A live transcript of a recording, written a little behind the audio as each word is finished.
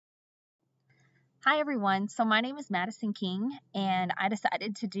Hi everyone. So my name is Madison King, and I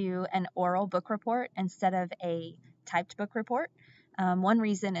decided to do an oral book report instead of a typed book report. One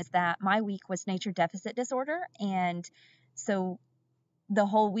reason is that my week was nature deficit disorder, and so the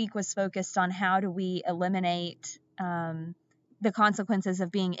whole week was focused on how do we eliminate the consequences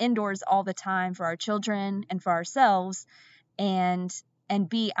of being indoors all the time for our children and for ourselves, and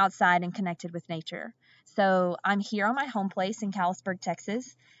be outside and connected with nature. So I'm here on my home place in Callisburg,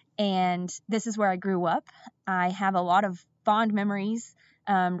 Texas, and this is where I grew up. I have a lot of fond memories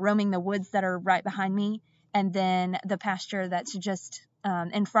roaming the woods that are right behind me, and then the pasture that's just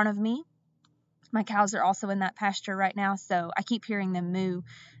in front of me. My cows are also in that pasture right now, so I keep hearing them moo,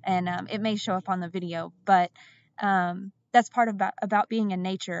 and it may show up on the video, but that's part about being in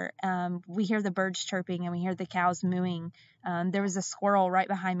nature. We hear the birds chirping and we hear the cows mooing. There was a squirrel right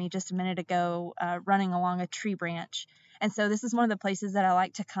behind me just a minute ago running along a tree branch. And so this is one of the places that I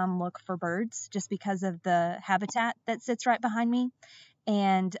like to come look for birds just because of the habitat that sits right behind me.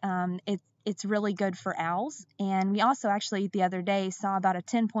 And it's really good for owls. And we also actually the other day saw about a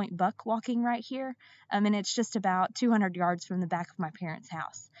 10-point buck walking right here. And it's just about 200 yards from the back of my parents'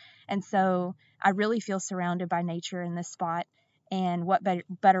 house. And so I really feel surrounded by nature in this spot. And what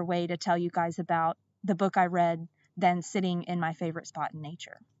better way to tell you guys about the book I read than sitting in my favorite spot in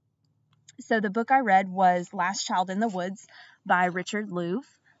nature. So the book I read was Last Child in the Woods by Richard Louv.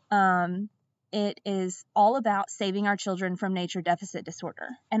 It is all about saving our children from nature deficit disorder.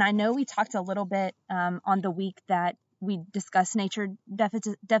 And I know we talked a little bit on the week that we discussed nature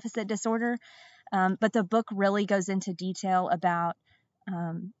deficit disorder, but the book really goes into detail about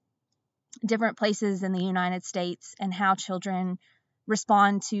different places in the United States and how children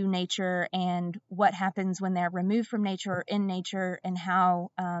respond to nature and what happens when they're removed from nature or in nature, and how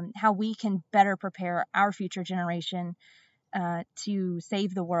we can better prepare our future generation to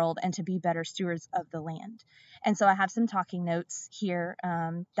save the world and to be better stewards of the land. And so I have some talking notes here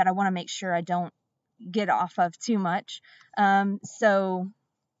that I want to make sure I don't get off of too much. Richard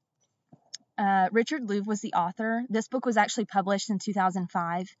Louv was the author. This book was actually published in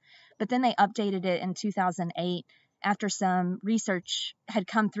 2005, but then they updated it in 2008 after some research had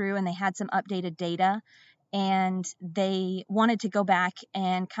come through and they had some updated data, and they wanted to go back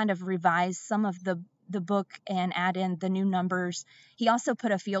and kind of revise some of the book and add in the new numbers. He also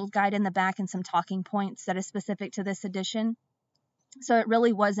put a field guide in the back and some talking points that is specific to this edition. So it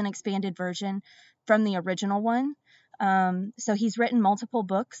really was an expanded version from the original one. So he's written multiple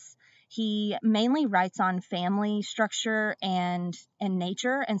books. He mainly writes on family structure and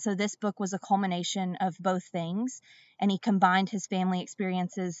nature, and so this book was a culmination of both things, and he combined his family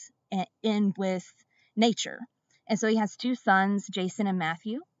experiences in with nature. And so he has two sons, Jason and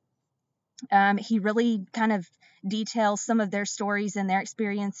Matthew. He really kind of details some of their stories and their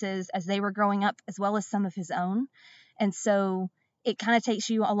experiences as they were growing up, as well as some of his own. And so it kind of takes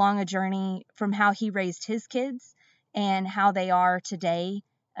you along a journey from how he raised his kids and how they are today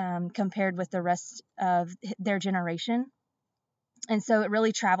compared with the rest of their generation. And so it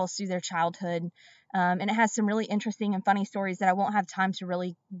really travels through their childhood. And it has some really interesting and funny stories that I won't have time to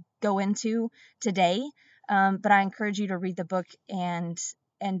really go into today. But I encourage you to read the book and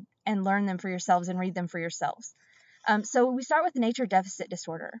learn them for yourselves and read them for yourselves. So we start with nature deficit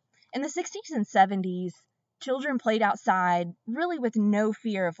disorder. In the 60s and 70s, children played outside really with no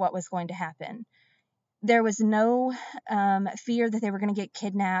fear of what was going to happen. There was no fear that they were going to get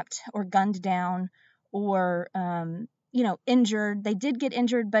kidnapped or gunned down or, injured. They did get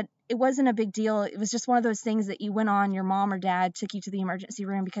injured, but it wasn't a big deal. It was just one of those things that you went on. Your mom or dad took you to the emergency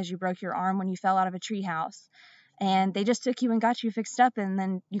room because you broke your arm when you fell out of a treehouse. And they just took you and got you fixed up, and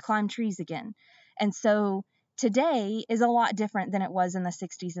then you climbed trees again. And so today is a lot different than it was in the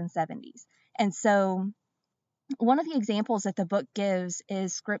 60s and 70s. And so one of the examples that the book gives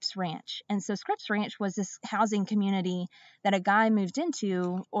is Scripps Ranch. And so Scripps Ranch was this housing community that a guy moved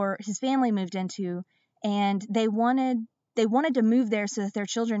into, or his family moved into, and they wanted to move there so that their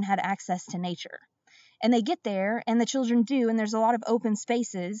children had access to nature. And they get there, and the children do, and there's a lot of open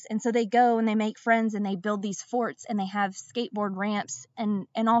spaces. And so they go and they make friends and they build these forts, and they have skateboard ramps and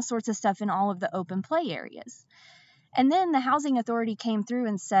all sorts of stuff in all of the open play areas. And then the housing authority came through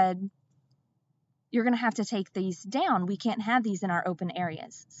and said, you're going to have to take these down. We can't have these in our open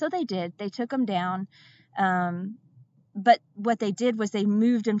areas. So they did. They took them down. But what they did was they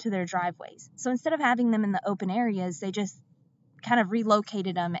moved them to their driveways. So instead of having them in the open areas, they just kind of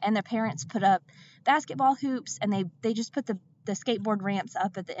relocated them, and their parents put up basketball hoops, and they just put the skateboard ramps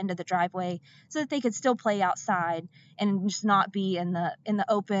up at the end of the driveway so that they could still play outside and just not be in the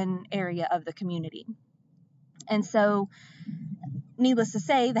open area of the community. And so needless to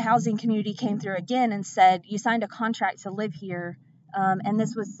say, the housing community came through again and said, you signed a contract to live here, and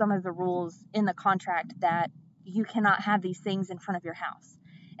this was some of the rules in the contract, that you cannot have these things in front of your house.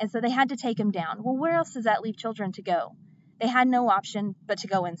 And so they had to take them down. Well, where else does that leave children to go? They had no option but to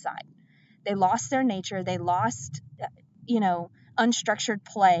go inside. They lost their nature. They lost, unstructured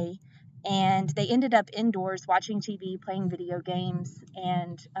play, and they ended up indoors watching TV, playing video games,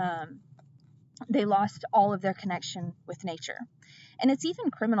 and they lost all of their connection with nature. And it's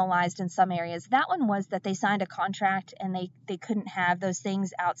even criminalized in some areas. That one was that they signed a contract and they couldn't have those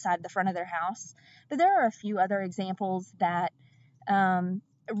things outside the front of their house. But there are a few other examples that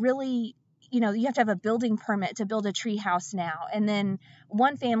really, you have to have a building permit to build a tree house now. And then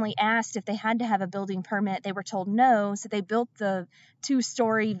one family asked if they had to have a building permit. They were told no. So they built the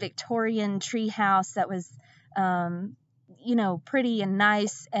 2-story Victorian tree house that was, pretty and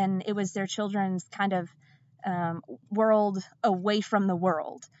nice. And it was their children's kind of world away from the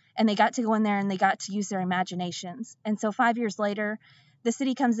world. And they got to go in there and they got to use their imaginations. And so 5 years later, the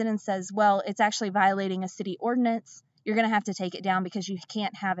city comes in and says, well, it's actually violating a city ordinance. You're going to have to take it down because you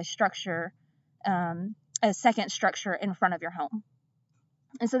can't have a structure, a second structure in front of your home.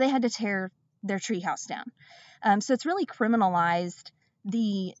 And so they had to tear their treehouse down. So it's really criminalized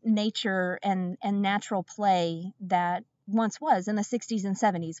the nature and natural play that once was in the 60s and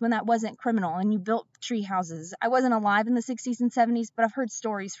 70s, when that wasn't criminal and you built tree houses. I wasn't alive in the 60s and 70s, but I've heard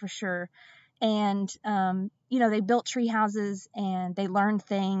stories for sure. And, they built tree houses and they learned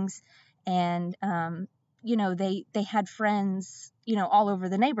things, and, they had friends, all over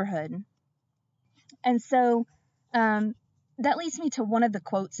the neighborhood. And so that leads me to one of the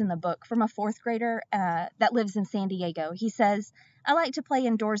quotes in the book from a 4th grader that lives in San Diego. He says, I like to play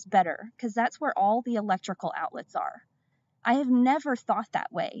indoors better because that's where all the electrical outlets are. I have never thought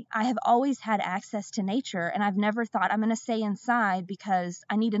that way. I have always had access to nature, and I've never thought I'm going to stay inside because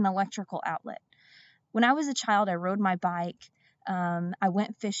I need an electrical outlet. When I was a child, I rode my bike. I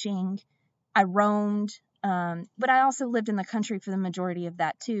went fishing. I roamed. But I also lived in the country for the majority of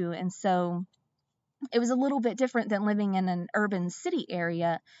that too. And so it was a little bit different than living in an urban city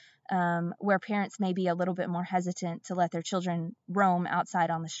area, where parents may be a little bit more hesitant to let their children roam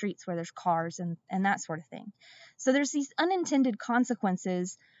outside on the streets where there's cars and that sort of thing. So there's these unintended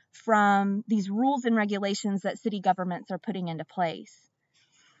consequences from these rules and regulations that city governments are putting into place.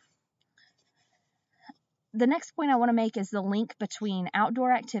 The next point I want to make is the link between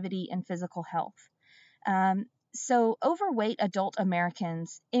outdoor activity and physical health. So overweight adult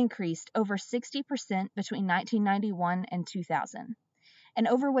Americans increased over 60% between 1991 and 2000. And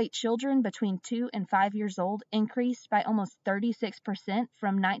overweight children between 2 and 5 years old increased by almost 36%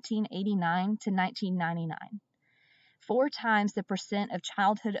 from 1989 to 1999. 4 times the percent of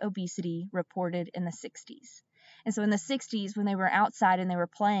childhood obesity reported in the 60s. And so in the 60s, when they were outside and they were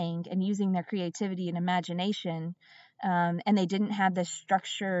playing and using their creativity and imagination, and they didn't have this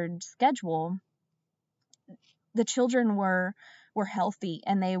structured schedule, the children were healthy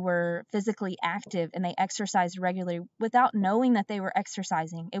and they were physically active and they exercised regularly without knowing that they were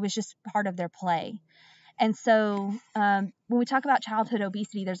exercising. It was just part of their play. And so when we talk about childhood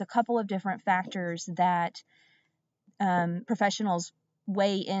obesity, there's a couple of different factors that professionals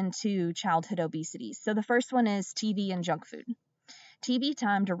weigh into childhood obesity. So the first one is TV and junk food. TV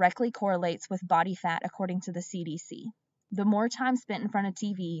time directly correlates with body fat, according to the CDC. The more time spent in front of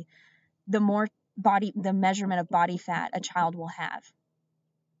TV, the more the measurement of body fat a child will have.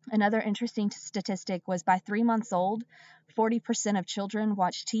 Another interesting statistic was by 3 months old, 40% of children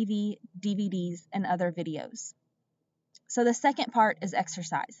watch TV, DVDs, and other videos. So the second part is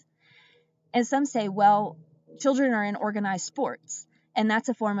exercise. And some say, well, children are in organized sports, and that's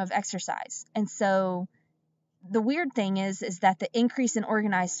a form of exercise. And so the weird thing is that the increase in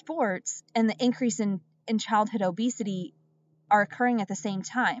organized sports and the increase in childhood obesity are occurring at the same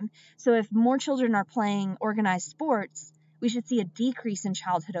time. So if more children are playing organized sports, we should see a decrease in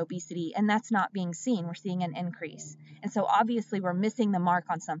childhood obesity, and that's not being seen. We're seeing an increase. And so obviously we're missing the mark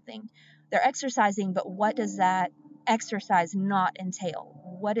on something. They're exercising, but what does that exercise not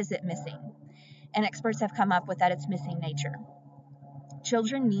entail? What is it missing? And experts have come up with that it's missing nature.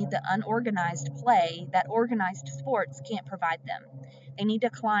 Children need the unorganized play that organized sports can't provide them. They need to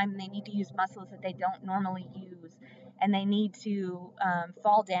climb, they need to use muscles that they don't normally use, and they need to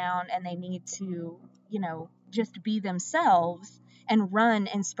fall down, and they need to, just be themselves and run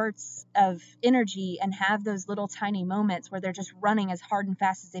in spurts of energy and have those little tiny moments where they're just running as hard and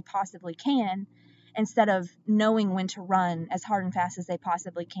fast as they possibly can, instead of knowing when to run as hard and fast as they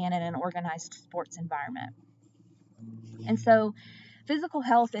possibly can in an organized sports environment. And so physical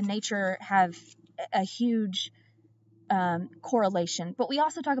health and nature have a huge correlation, but we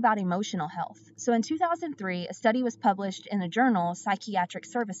also talk about emotional health. So in 2003, a study was published in the journal Psychiatric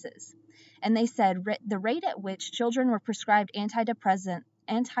Services, and they said the rate at which children were prescribed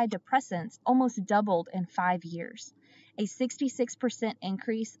antidepressants almost doubled in 5 years, a 66%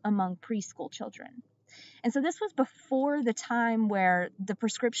 increase among preschool children. And so this was before the time where the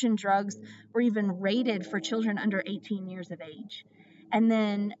prescription drugs were even rated for children under 18 years of age. And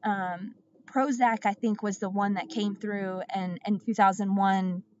then Prozac, I think, was the one that came through and in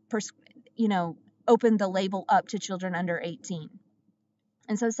 2001, opened the label up to children under 18.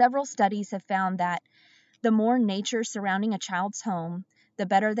 And so several studies have found that the more nature surrounding a child's home, the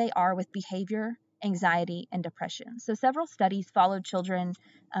better they are with behavior, anxiety, and depression. So several studies followed children,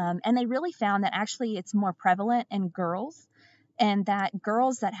 and they really found that actually it's more prevalent in girls, and that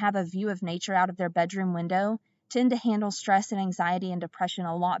girls that have a view of nature out of their bedroom window tend to handle stress and anxiety and depression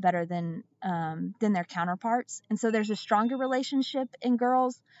a lot better than their counterparts. And so there's a stronger relationship in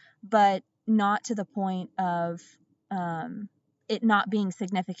girls, but not to the point of it not being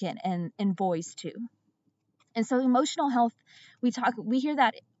significant in boys too. And so emotional health, we hear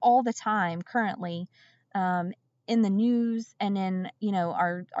that all the time currently in the news and in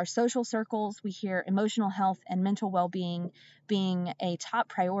our social circles. We hear emotional health and mental well-being being a top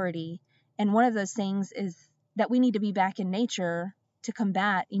priority. And one of those things is that we need to be back in nature to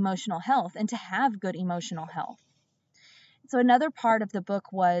combat emotional health and to have good emotional health. So another part of the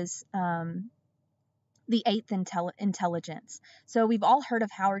book was the eighth intelligence. So we've all heard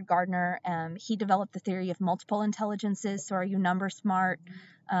of Howard Gardner. He developed the theory of multiple intelligences. So are you number smart,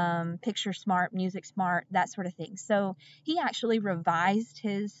 picture smart, music smart, that sort of thing. So he actually revised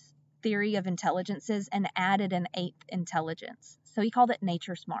his theory of intelligences and added an eighth intelligence. So he called it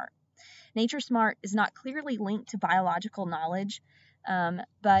nature smart. Nature smart is not clearly linked to biological knowledge,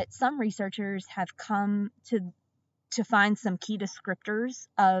 but some researchers have come to find some key descriptors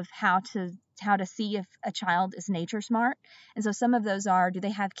of how to see if a child is nature smart. And so some of those are, do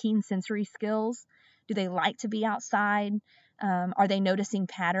they have keen sensory skills? Do they like to be outside? Are they noticing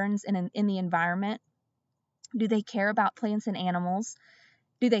patterns in the environment? Do they care about plants and animals?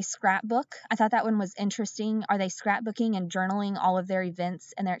 Do they scrapbook? I thought that one was interesting. Are they scrapbooking and journaling all of their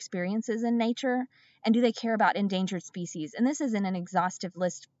events and their experiences in nature? And do they care about endangered species? And this isn't an exhaustive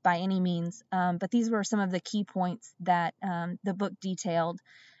list by any means, but these were some of the key points that the book detailed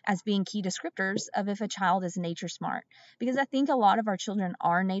as being key descriptors of if a child is nature smart. Because I think a lot of our children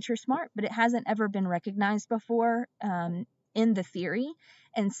are nature smart, but it hasn't ever been recognized before in the theory.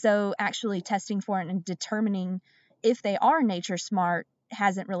 And so actually testing for it and determining if they are nature smart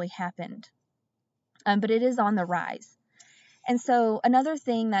hasn't really happened. But it is on the rise. And so another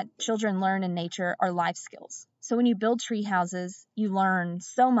thing that children learn in nature are life skills. So when you build tree houses, you learn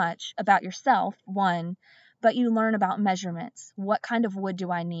so much about yourself, one, but you learn about measurements. What kind of wood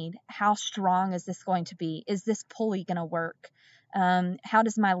do I need? How strong is this going to be? Is this pulley going to work? How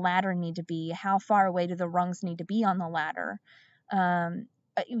does my ladder need to be? How far away do the rungs need to be on the ladder?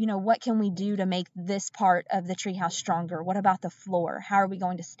 What can we do to make this part of the treehouse stronger? What about the floor? How are we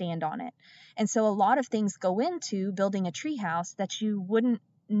going to stand on it? And so a lot of things go into building a treehouse that you wouldn't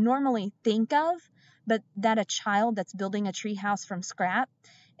normally think of, but that a child that's building a treehouse from scratch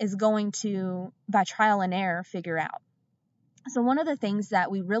is going to, by trial and error, figure out. So one of the things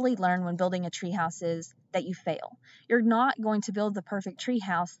that we really learn when building a treehouse is that you fail. You're not going to build the perfect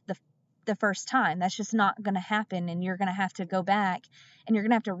treehouse the first time. That's just not going to happen, and you're going to have to go back and you're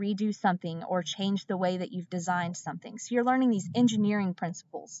going to have to redo something or change the way that you've designed something. So you're learning these engineering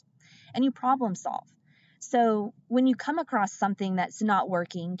principles and you problem solve. So when you come across something that's not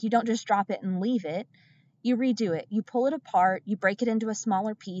working, you don't just drop it and leave it. You redo it. You pull it apart, you break it into a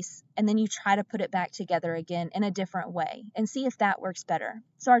smaller piece, and then you try to put it back together again in a different way and see if that works better.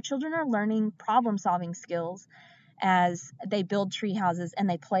 So our children are learning problem solving skills as they build tree houses and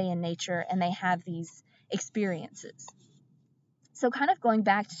they play in nature and they have these experiences. So kind of going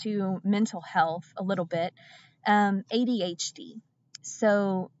back to mental health a little bit, ADHD.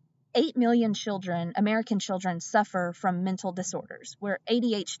 So 8 million children, American children, suffer from mental disorders, where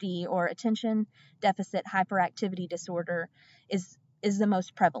ADHD, or attention deficit hyperactivity disorder, is the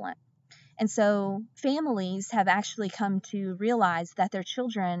most prevalent. And so families have actually come to realize that their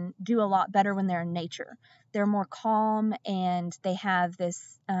children do a lot better when they're in nature. They're more calm and they have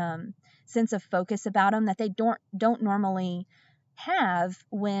this sense of focus about them that they don't normally have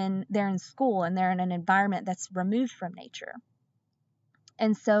when they're in school and they're in an environment that's removed from nature.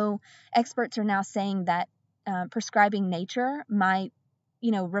 And so experts are now saying that prescribing nature might,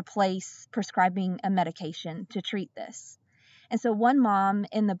 replace prescribing a medication to treat this. And so one mom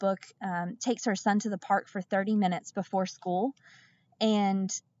in the book takes her son to the park for 30 minutes before school,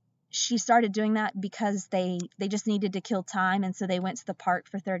 and she started doing that because they just needed to kill time, and so they went to the park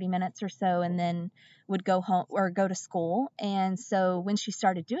for 30 minutes or so and then would go home or go to school. And so when she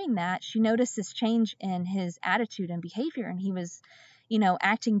started doing that, she noticed this change in his attitude and behavior, and he was,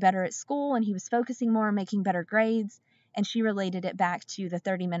 acting better at school, and he was focusing more, making better grades. And she related it back to the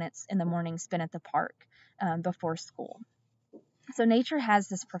 30 minutes in the morning spent at the park before school. So nature has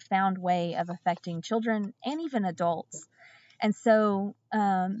this profound way of affecting children and even adults. And so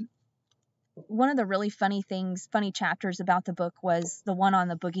one of the really funny chapters about the book was the one on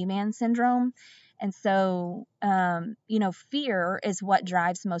the boogeyman syndrome. And so, fear is what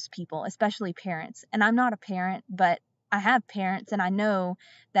drives most people, especially parents. And I'm not a parent, but I have parents, and I know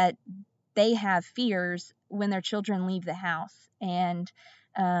that they have fears when their children leave the house. And,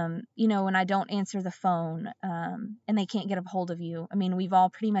 when I don't answer the phone and they can't get a hold of you. I mean, we've all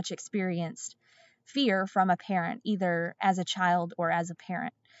pretty much experienced fear from a parent, either as a child or as a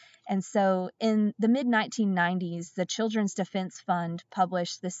parent. And so in the mid-1990s, the Children's Defense Fund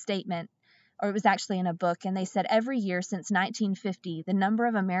published this statement, or it was actually in a book, and they said every year since 1950, the number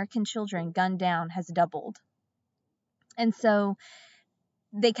of American children gunned down has doubled. And so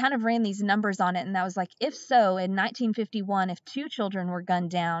they kind of ran these numbers on it, and that was like, if so, in 1951, if 2 children were gunned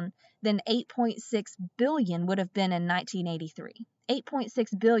down, then 8.6 billion would have been in 1983.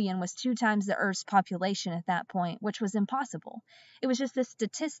 8.6 billion was 2 times the Earth's population at that point, which was impossible. It was just this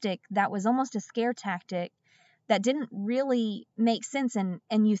statistic that was almost a scare tactic that didn't really make sense. And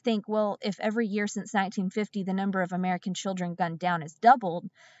you think, well, if every year since 1950 the number of American children gunned down has doubled,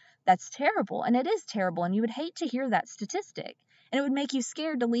 that's terrible. And it is terrible, and you would hate to hear that statistic. And it would make you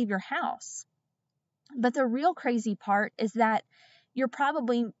scared to leave your house. But the real crazy part is that you're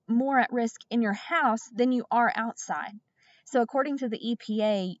probably more at risk in your house than you are outside. So according to the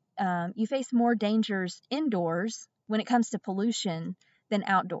EPA, you face more dangers indoors when it comes to pollution than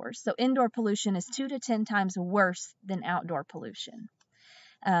outdoors. So indoor pollution is 2 to 10 times worse than outdoor pollution.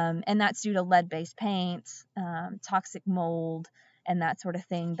 And that's due to lead-based paints, toxic mold, and that sort of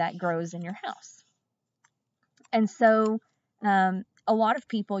thing that grows in your house. And so a lot of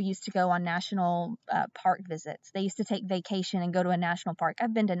people used to go on national park visits. They used to take vacation and go to a national park.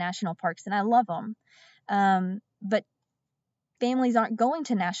 I've been to national parks and I love them. But families aren't going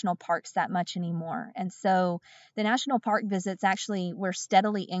to national parks that much anymore. And so the national park visits actually were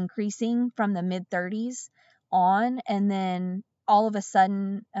steadily increasing from the mid-30s on, and then all of a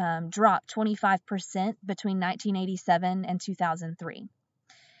sudden dropped 25% between 1987 and 2003.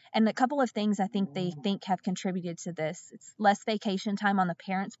 And a couple of things I think they think have contributed to this. It's less vacation time on the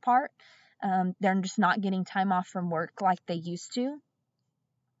parents' part. They're just not getting time off from work like they used to.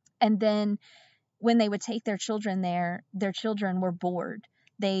 And then when they would take their children there, their children were bored.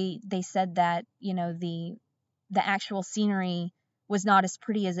 They said that, the actual scenery was not as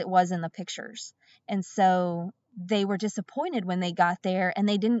pretty as it was in the pictures. And so they were disappointed when they got there, and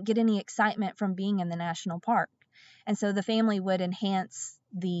they didn't get any excitement from being in the national park. And so the family would enhance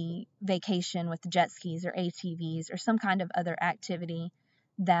the vacation with jet skis or ATVs or some kind of other activity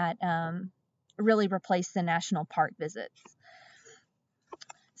that really replaced the national park visits.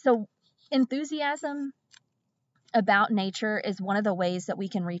 So enthusiasm about nature is one of the ways that we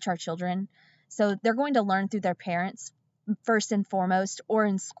can reach our children. So they're going to learn through their parents first and foremost, or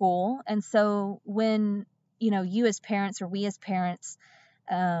in school. And so when you as parents, or we as parents,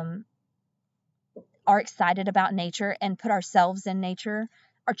 are excited about nature and put ourselves in nature,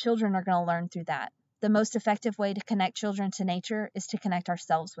 our children are going to learn through that. The most effective way to connect children to nature is to connect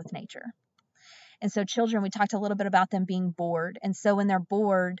ourselves with nature. And so children, we talked a little bit about them being bored. And so when they're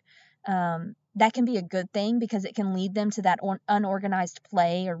bored, that can be a good thing because it can lead them to that unorganized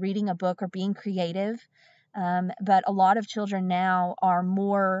play or reading a book or being creative. But a lot of children now are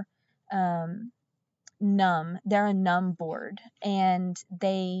more numb. They're a numb bored, and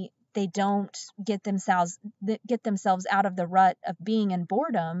they don't get themselves out of the rut of being in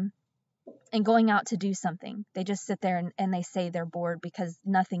boredom and going out to do something. They just sit there and they say they're bored because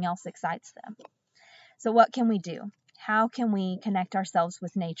nothing else excites them. So what can we do? How can we connect ourselves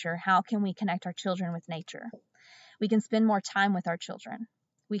with nature? How can we connect our children with nature? We can spend more time with our children.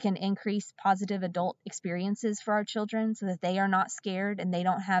 We can increase positive adult experiences for our children so that they are not scared and they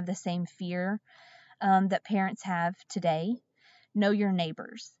don't have the same fear that parents have today. Know your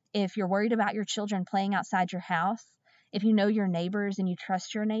neighbors. If you're worried about your children playing outside your house, if you know your neighbors and you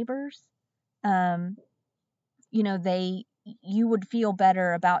trust your neighbors, you would feel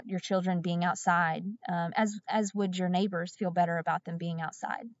better about your children being outside, as would your neighbors feel better about them being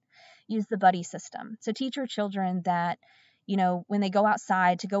outside. Use the buddy system. So teach your children that, when they go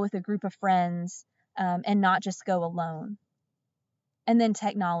outside, to go with a group of friends, and not just go alone. And then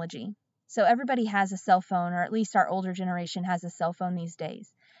technology. So everybody has a cell phone, or at least our older generation has a cell phone these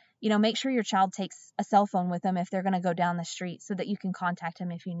days. Make sure your child takes a cell phone with them if they're going to go down the street, so that you can contact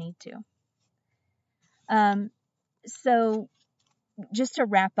them if you need to. So just to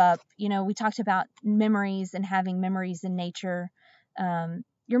wrap up, we talked about memories and having memories in nature.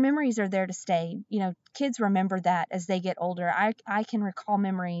 Your memories are there to stay. Kids remember that as they get older. I can recall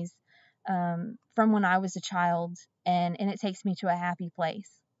memories from when I was a child, and it takes me to a happy place.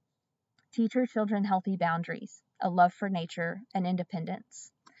 Teach your children healthy boundaries, a love for nature, and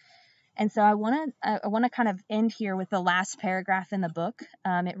independence. And so I want to kind of end here with the last paragraph in the book.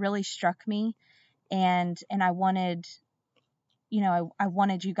 It really struck me, and I wanted I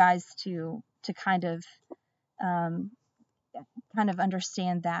wanted you guys to kind of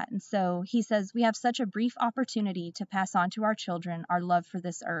understand that. And so he says, we have such a brief opportunity to pass on to our children our love for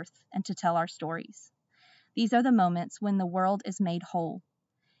this earth and to tell our stories. These are the moments when the world is made whole.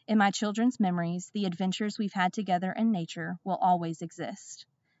 In my children's memories, the adventures we've had together in nature will always exist.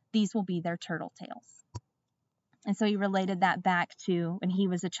 These will be their turtle tales. And so he related that back to when he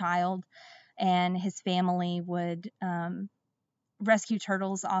was a child and his family would rescue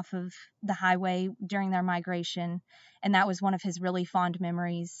turtles off of the highway during their migration. And that was one of his really fond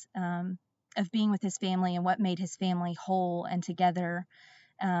memories of being with his family and what made his family whole and together,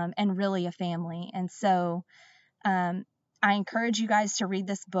 and really a family. And so I encourage you guys to read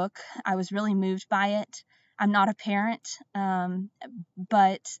this book. I was really moved by it. I'm not a parent,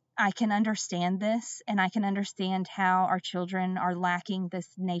 but I can understand this, and I can understand how our children are lacking this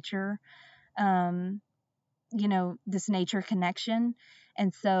nature, this nature connection.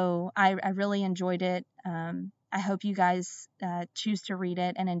 And so I really enjoyed it. I hope you guys choose to read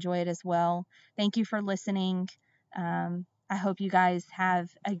it and enjoy it as well. Thank you for listening. I hope you guys have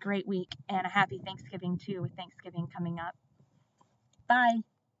a great week and a happy Thanksgiving too, with Thanksgiving coming up. Bye.